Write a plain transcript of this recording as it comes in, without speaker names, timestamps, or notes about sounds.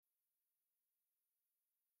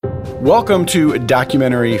Welcome to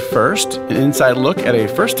Documentary First, an inside look at a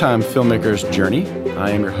first-time filmmaker's journey.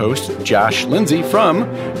 I am your host, Josh Lindsay from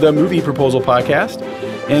the Movie Proposal Podcast.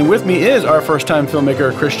 And with me is our first-time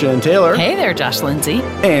filmmaker, Christian Taylor. Hey there, Josh Lindsay.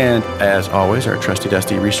 And as always, our trusty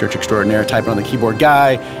dusty research extraordinaire, typing on the keyboard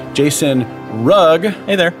guy, Jason Rugg.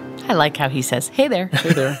 Hey there. I like how he says, hey there.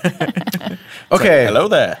 Hey there. Okay. Hello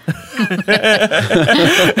there.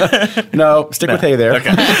 No, stick with hey there.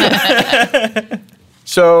 Okay.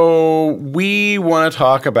 So we want to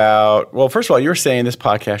talk about, well, first of all, you're saying this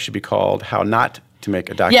podcast should be called How Not to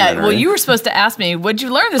Make a Documentary. Yeah, well, you were supposed to ask me, what'd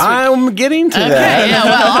you learn this week? I'm getting to that. Okay, yeah,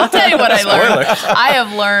 well, I'll tell you what I learned. I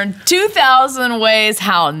have learned 2,000 ways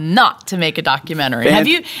how not to make a documentary.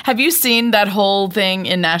 Have you seen that whole thing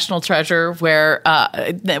in National Treasure where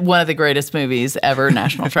one of the greatest movies ever,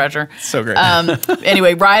 National Treasure? So great.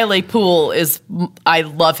 Anyway, Riley Poole I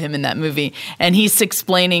love him in that movie, and he's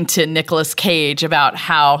explaining to Nicolas Cage about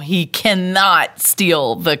how he cannot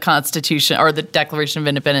steal the Constitution or the Declaration of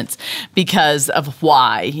Independence because of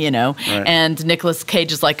why, Right. And Nicolas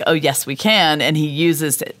Cage is like, oh, yes, we can. And he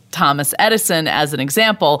uses Thomas Edison as an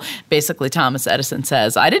example. Basically, Thomas Edison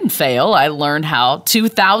says, I didn't fail. I learned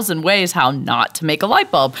 2,000 ways how not to make a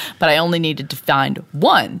light bulb, but I only needed to find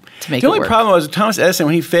one to make it work. The only problem was Thomas Edison,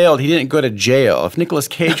 when he failed, he didn't go to jail. If Nicolas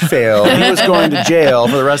Cage failed, he was going to jail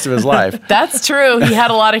for the rest of his life. That's true. He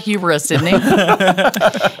had a lot of hubris, didn't he?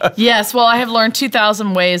 Yes, well, I have learned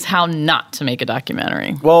 2,000 ways how not to make a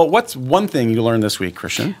documentary. Well, what's one thing you learned this week,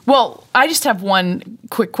 Christian? Well, I just have one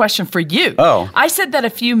quick question for you. Oh. I said that a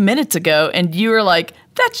few minutes ago, and you were like,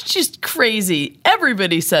 that's just crazy.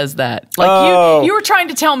 Everybody says that. Like you were trying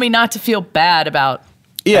to tell me not to feel bad about.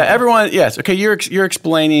 Yeah, everyone. Yes. Okay, you're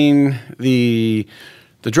explaining the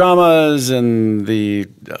dramas and the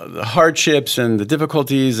hardships and the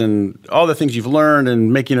difficulties and all the things you've learned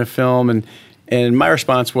in making a film, and my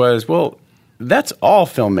response was, well, that's all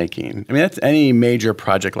filmmaking. I mean, that's any major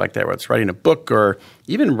project like that, whether it's writing a book or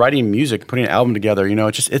even writing music, putting an album together.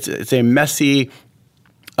 It's a messy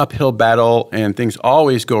uphill battle, and things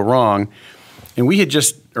always go wrong. And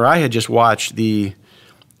I had just watched the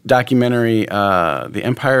documentary, The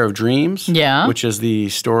Empire of Dreams, which is the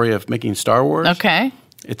story of making Star Wars. Okay.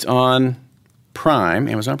 It's on Prime,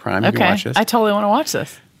 Amazon Prime. You can watch this. I totally want to watch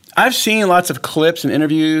this. I've seen lots of clips and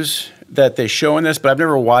interviews that they show in this, but I've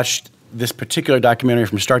never watched this particular documentary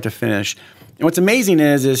from start to finish. And what's amazing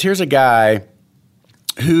is here's a guy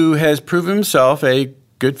who has proven himself a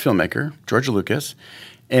good filmmaker, George Lucas,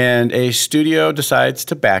 and a studio decides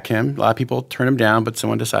to back him. A lot of people turn him down, but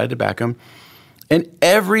someone decided to back him. And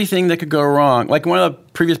everything that could go wrong, like one of the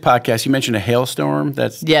previous podcasts, you mentioned a hailstorm.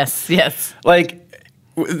 Yes. Like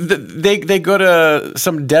they go to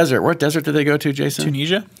some desert. What desert did they go to, Jason?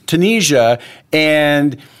 Tunisia,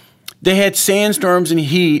 and they had sandstorms and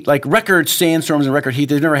heat, like record sandstorms and record heat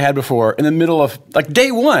they've never had before in the middle of, like, day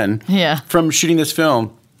one from shooting this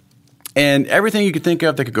film. And everything you could think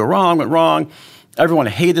of that could go wrong went wrong. Everyone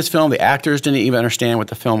hated this film. The actors didn't even understand what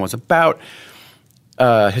the film was about.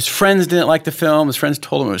 His friends didn't like the film. His friends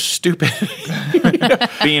told him it was stupid.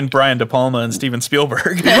 Being Brian De Palma and Steven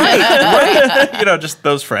Spielberg. Right. Just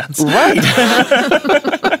those friends. Right.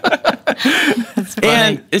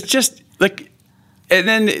 And it's just like... And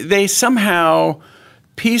then they somehow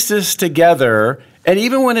piece this together, and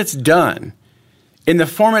even when it's done, in the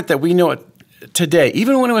format that we know it today,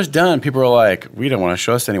 even when it was done, people were like, we don't want to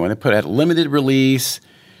show this to anyone. They put it at limited release,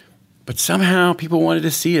 but somehow people wanted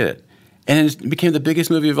to see it. And it became the biggest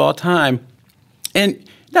movie of all time. And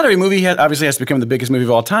not every movie obviously has to become the biggest movie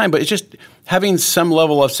of all time, but it's just having some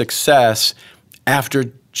level of success after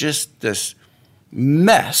just this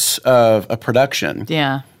mess of a production.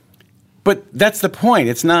 Yeah. But that's the point.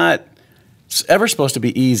 It's not ever supposed to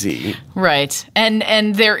be easy. Right.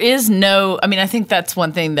 And there is no, I think that's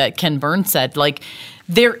one thing that Ken Burns said, like,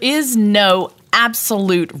 there is no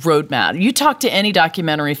absolute roadmap. You talk to any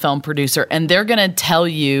documentary film producer and they're going to tell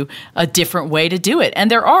you a different way to do it.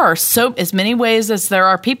 And there are as many ways as there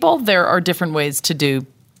are people, there are different ways to do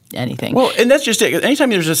anything. Well, and that's just it.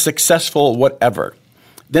 Anytime there's a successful whatever,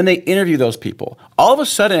 then they interview those people. All of a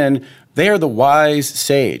sudden, they are the wise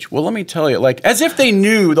sage. Well, let me tell you, like, as if they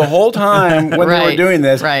knew the whole time when they were doing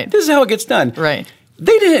this, this is how it gets done. Right.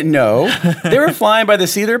 They didn't know. They were flying by the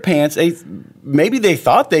seat of their pants. Maybe they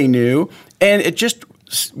thought they knew, and it just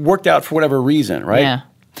worked out for whatever reason, right? Yeah.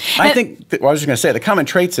 I think, I was just going to say, the common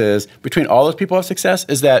traits is, between all those people of success,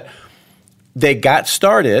 is that they got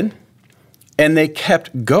started and they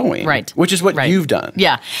kept going, which is what you've done.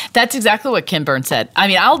 Yeah, that's exactly what Ken Burns said.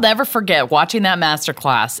 I'll never forget watching that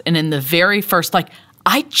masterclass, and in the very first,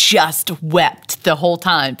 I just wept the whole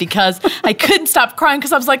time because I couldn't stop crying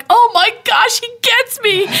because I was like, oh my gosh, he gets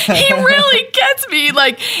me. He really gets me.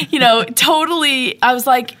 Like, totally. I was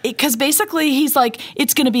like, because basically he's like,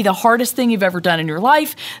 it's going to be the hardest thing you've ever done in your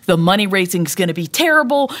life. The money raising is going to be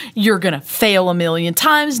terrible. You're going to fail a million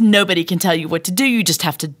times. Nobody can tell you what to do. You just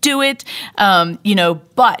have to do it.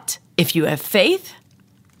 But if you have faith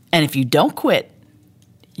and if you don't quit,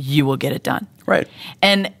 you will get it done. Right.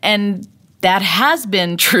 And that has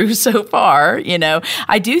been true so far.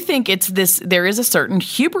 I do think there is a certain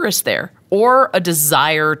hubris there, or a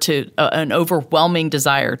desire an overwhelming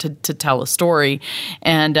desire to tell a story.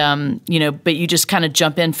 And, but you just kind of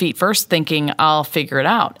jump in feet first thinking I'll figure it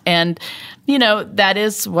out. And, that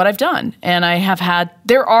is what I've done. And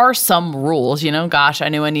there are some rules, gosh, I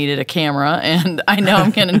knew I needed a camera and I know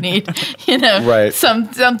I'm going to need, right. some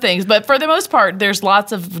things. But for the most part, there's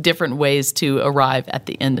lots of different ways to arrive at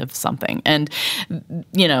the end of something. And,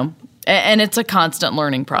 and it's a constant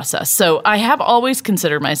learning process. So I have always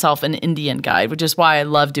considered myself an Indian guide, which is why I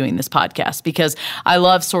love doing this podcast, because I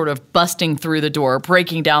love sort of busting through the door,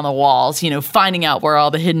 breaking down the walls, finding out where all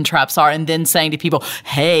the hidden traps are, and then saying to people,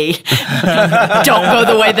 hey, don't go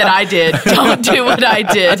the way that I did. Don't do what I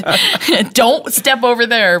did. Don't step over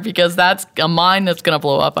there, because that's a mine that's going to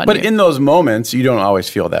blow up on you. But in those moments, you don't always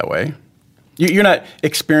feel that way. You're not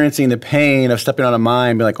experiencing the pain of stepping on a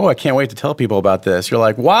mine, being like, oh, I can't wait to tell people about this. You're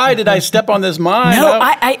like, why did I step on this mine? No,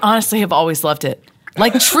 I honestly have always loved it.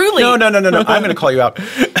 Like, truly. No. I'm going to call you out.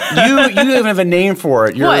 You even have a name for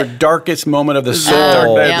it. Your What? Darkest moment of the soul. Dark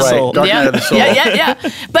night of the soul. Dark night of the soul. Yeah.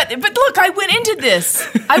 But look, I went into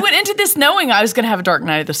this knowing I was going to have a dark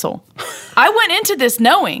night of the soul. I went into this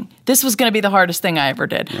knowing this was going to be the hardest thing I ever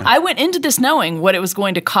did. Yeah. I went into this knowing what it was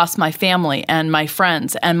going to cost my family and my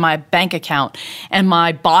friends and my bank account and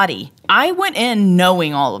my body. I went in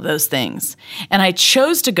knowing all of those things. And I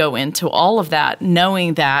chose to go into all of that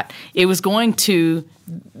knowing that there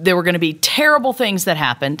were going to be terrible things that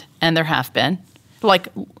happened, and there have been. Like,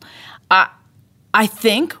 I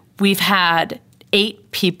think we've had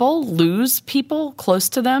 8 people lose people close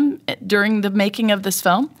to them during the making of this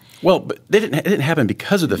film. Well, but it didn't happen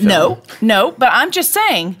because of the film. No, but I'm just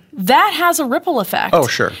saying that has a ripple effect. Oh,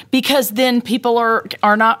 sure. Because then people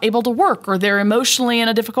are not able to work, or they're emotionally in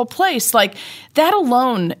a difficult place. Like, that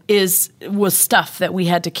alone was stuff that we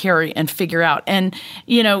had to carry and figure out. And,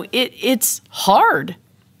 it's hard.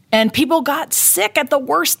 And people got sick at the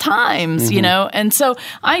worst times, And so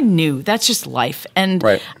I knew that's just life. And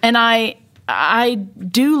right. And I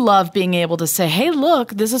do love being able to say, hey, look,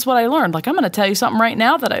 this is what I learned. Like, I'm going to tell you something right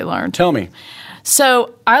now that I learned. Tell me.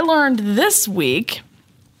 So I learned this week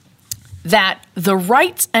that the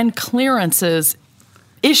rights and clearances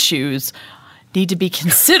issues need to be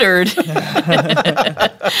considered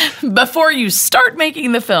before you start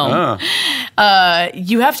making the film.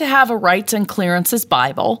 You have to have a rights and clearances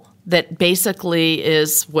Bible that basically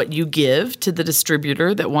is what you give to the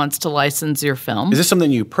distributor that wants to license your film. Is this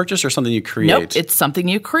something you purchase or something you create? Nope, it's something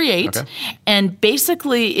you create. Okay. And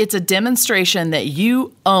basically, it's a demonstration that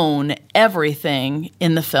you own everything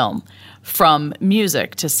in the film, from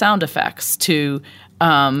music to sound effects to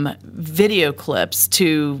video clips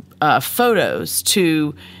to photos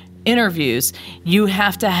to interviews. You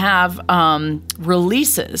have to have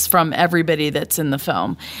releases from everybody that's in the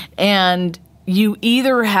film. And you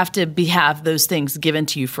either have to have those things given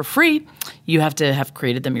to you for free, you have to have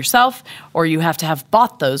created them yourself, or you have to have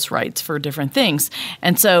bought those rights for different things.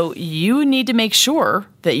 And so you need to make sure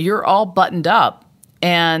that you're all buttoned up.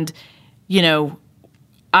 And,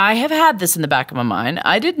 I have had this in the back of my mind.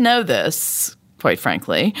 I didn't know this, quite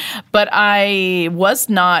frankly, but I was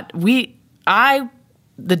not. The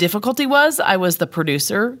difficulty was I was the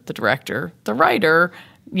producer, the director, the writer,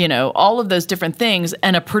 all of those different things.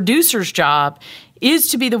 And a producer's job is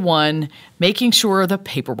to be the one making sure the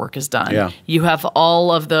paperwork is done. Yeah. You have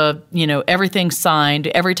all of the, everything signed.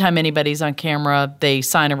 Every time anybody's on camera, they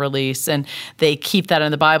sign a release, and they keep that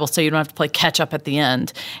in the Bible so you don't have to play catch up at the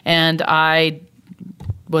end. And I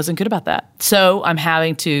wasn't good about that. So I'm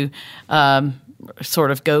having to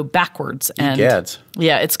sort of go backwards. And Gads.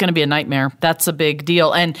 Yeah, it's going to be a nightmare. That's a big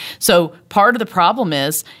deal. And so part of the problem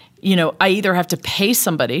is, I either have to pay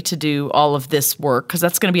somebody to do all of this work, because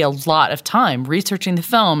that's going to be a lot of time researching the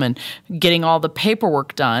film and getting all the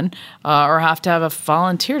paperwork done, or have to have a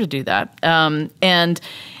volunteer to do that.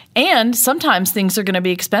 And sometimes things are going to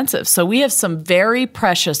be expensive. So we have some very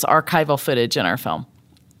precious archival footage in our film.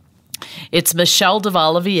 It's Michel de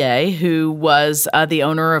Vallevier, who was the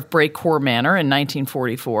owner of Brecourt Manor in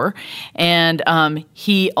 1944. And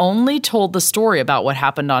he only told the story about what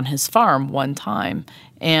happened on his farm one time.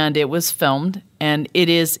 And it was filmed and it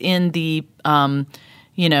is in the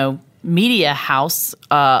media house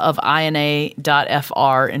of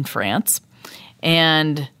INA.fr in France,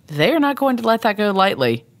 and they are not going to let that go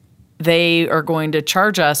lightly. They are going to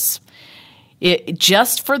charge us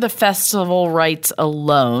just for the festival rights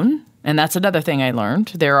alone. And that's another thing I learned.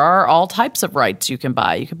 There are all types of rights you can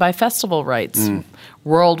buy. You can buy festival rights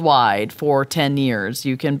worldwide for 10 years.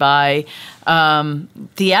 You can buy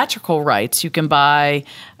theatrical rights. You can buy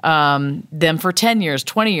them for 10 years,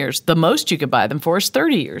 20 years. The most you can buy them for is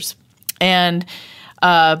 30 years. And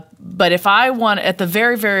but if I want, at the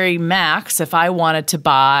very, very max, if I wanted to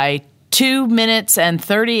buy 2 minutes and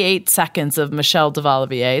 38 seconds of Michel de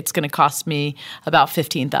Vallevier, it's going to cost me about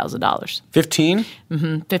 $15,000. 15?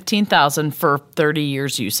 Mm-hmm. $15,000 for 30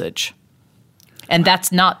 years usage. And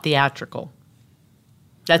that's not theatrical.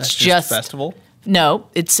 That's just festival? No,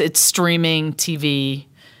 it's streaming, TV,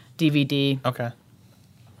 DVD. Okay.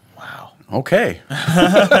 Wow. Okay.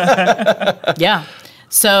 Yeah.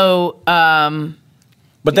 So,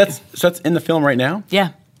 but that's in the film right now? yeah.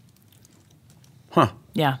 Huh.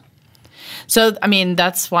 Yeah. So, I mean,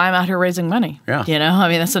 that's why I'm out here raising money. Yeah. I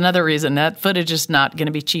mean, that's another reason. That footage is not going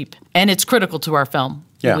to be cheap. And it's critical to our film.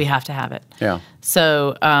 Yeah. We have to have it. Yeah.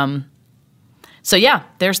 So, yeah,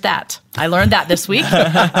 there's that. I learned that this week.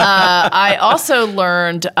 I also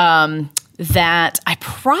learned that I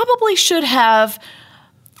probably should have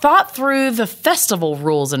thought through the festival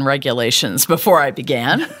rules and regulations before I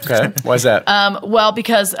began. Okay. Why is that? Well,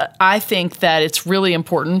 because I think that it's really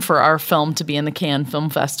important for our film to be in the Cannes Film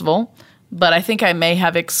Festival. But I think I may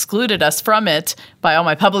have excluded us from it by all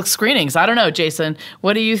my public screenings. I don't know, Jason.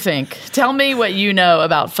 What do you think? Tell me what you know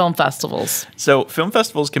about film festivals. So film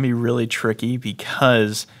festivals can be really tricky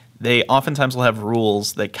because they oftentimes will have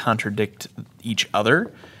rules that contradict each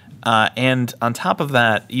other. And on top of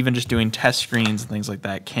that, even just doing test screens and things like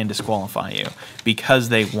that can disqualify you because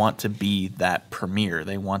they want to be that premiere.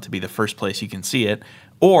 They want to be the first place you can see it,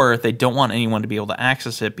 or they don't want anyone to be able to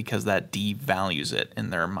access it because that devalues it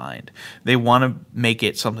in their mind. They want to make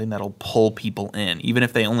it something that'll pull people in, even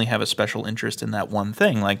if they only have a special interest in that one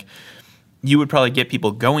thing. Like, you would probably get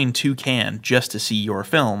people going to Cannes just to see your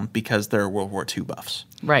film because they're World War II buffs.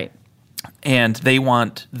 Right. And they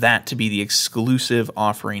want that to be the exclusive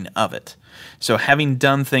offering of it. So having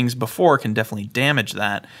done things before can definitely damage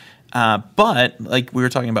that. But like we were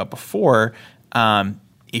talking about before,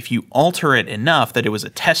 if you alter it enough that it was a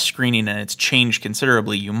test screening and it's changed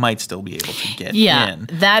considerably, you might still be able to get in. Yeah,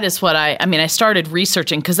 that is what I started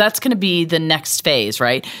researching because that's going to be the next phase,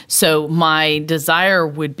 right? So my desire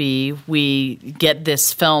would be we get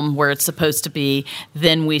this film where it's supposed to be,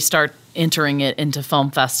 then we start entering it into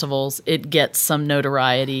film festivals. It gets some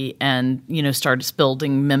notoriety and, starts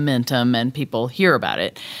building momentum and people hear about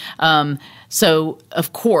it. So,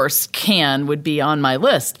 of course, Cannes would be on my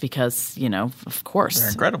list because, of course. They're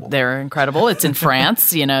incredible. They're incredible. It's in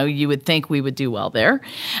France. You would think we would do well there.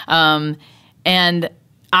 And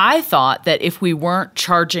I thought that if we weren't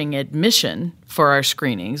charging admission for our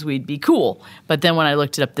screenings, we'd be cool. But then when I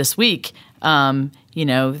looked it up this week,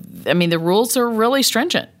 the rules are really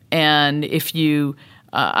stringent. And if you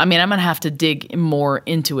I'm going to have to dig more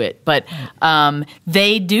into it. But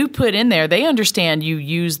they do put in there, they understand you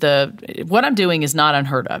use what I'm doing is not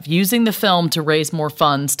unheard of. Using the film to raise more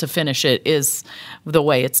funds to finish it is the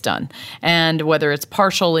way it's done. And whether it's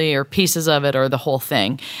partially or pieces of it or the whole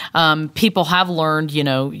thing, people have learned,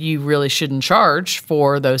 you really shouldn't charge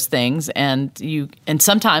for those things. And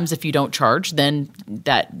sometimes if you don't charge, then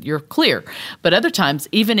that you're clear. But other times,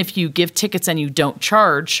 even if you give tickets and you don't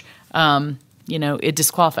charge, it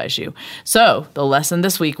disqualifies you. So the lesson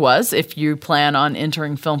this week was, if you plan on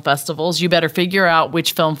entering film festivals, you better figure out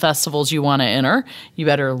which film festivals you want to enter. You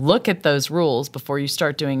better look at those rules before you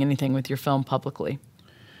start doing anything with your film publicly.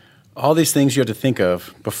 All these things you have to think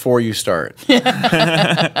of before you start.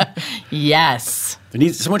 Yes.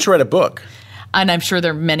 Someone should write a book. And I'm sure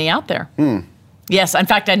there are many out there. Yes, in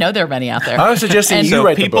fact, I know there are many out there. I was suggesting you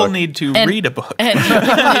write the book. People need to read a book. And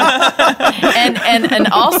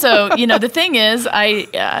also, the thing is,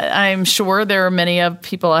 I'm sure there are many of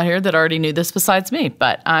people out here that already knew this besides me,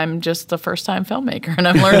 but I'm just a first-time filmmaker, and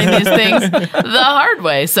I'm learning these things the hard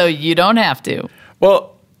way, so you don't have to.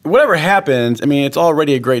 Well, whatever happens, it's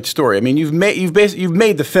already a great story. You've made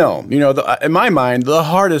the film. In my mind, the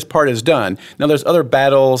hardest part is done. Now, there's other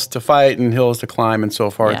battles to fight and hills to climb and so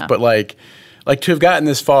forth, Yeah. but like to have gotten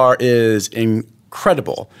this far is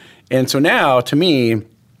incredible. And so now, to me,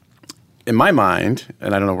 in my mind,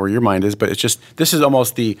 and I don't know where your mind is, but it's just, this is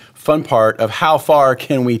almost the fun part of how far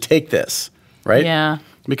can we take this, right? Yeah.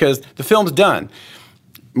 Because the film's done,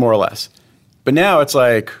 more or less. But now it's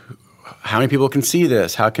like, how many people can see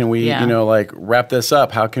this? How can we, Yeah. like wrap this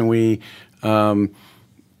up? How can we, the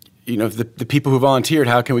people who volunteered,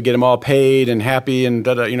 how can we get them all paid and happy and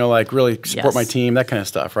like really support Yes. my team, that kind of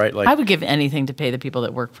stuff, right? Like, I would give anything to pay the people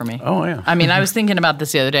that work for me. Oh, yeah. I mean, I was thinking about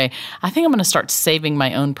this the other day. I think I'm going to start saving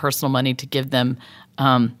my own personal money to give them.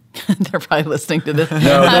 They're probably listening to this. No,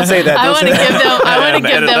 don't say that. I Don't want say to that. give them. I want to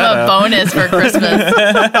give them a bonus for Christmas.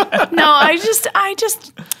 No, I just,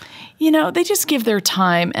 they just give their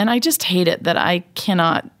time, and I just hate it that I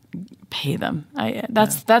cannot pay them.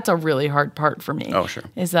 That's a really hard part for me. Oh, sure.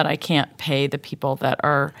 Is that I can't pay the people that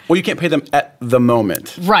are. Well, you can't pay them at the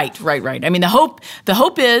moment. Right. I mean, the hope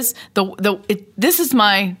is this is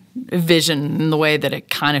my vision in the way that it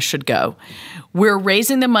kind of should go. We're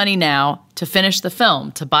raising the money now to finish the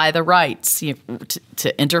film, to buy the rights,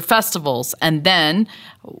 to enter festivals, and then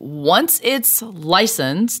once it's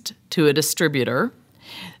licensed to a distributor,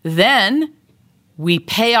 then we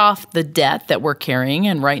pay off the debt that we're carrying.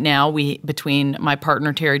 And right now, between my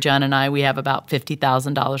partner Terry John and I, we have about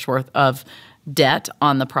 $50,000 worth of debt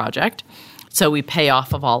on the project. So we pay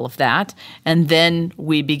off of all of that. And then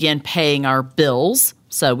we begin paying our bills.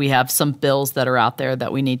 So we have some bills that are out there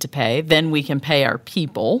that we need to pay. Then we can pay our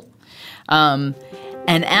people. And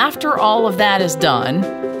after all of that is done,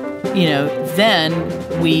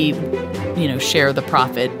 then we share the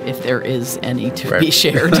profit if there is any to be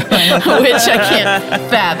shared, which I can't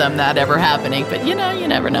fathom that ever happening. But, you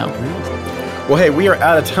never know. Well, hey, we are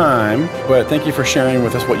out of time, but thank you for sharing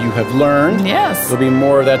with us what you have learned. Yes. There'll be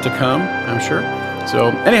more of that to come, I'm sure. So,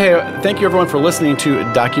 anyhow, thank you everyone for listening to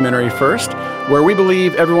Documentary First, where we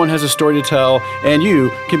believe everyone has a story to tell, and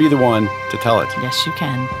you can be the one to tell it. Yes, you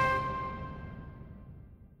can.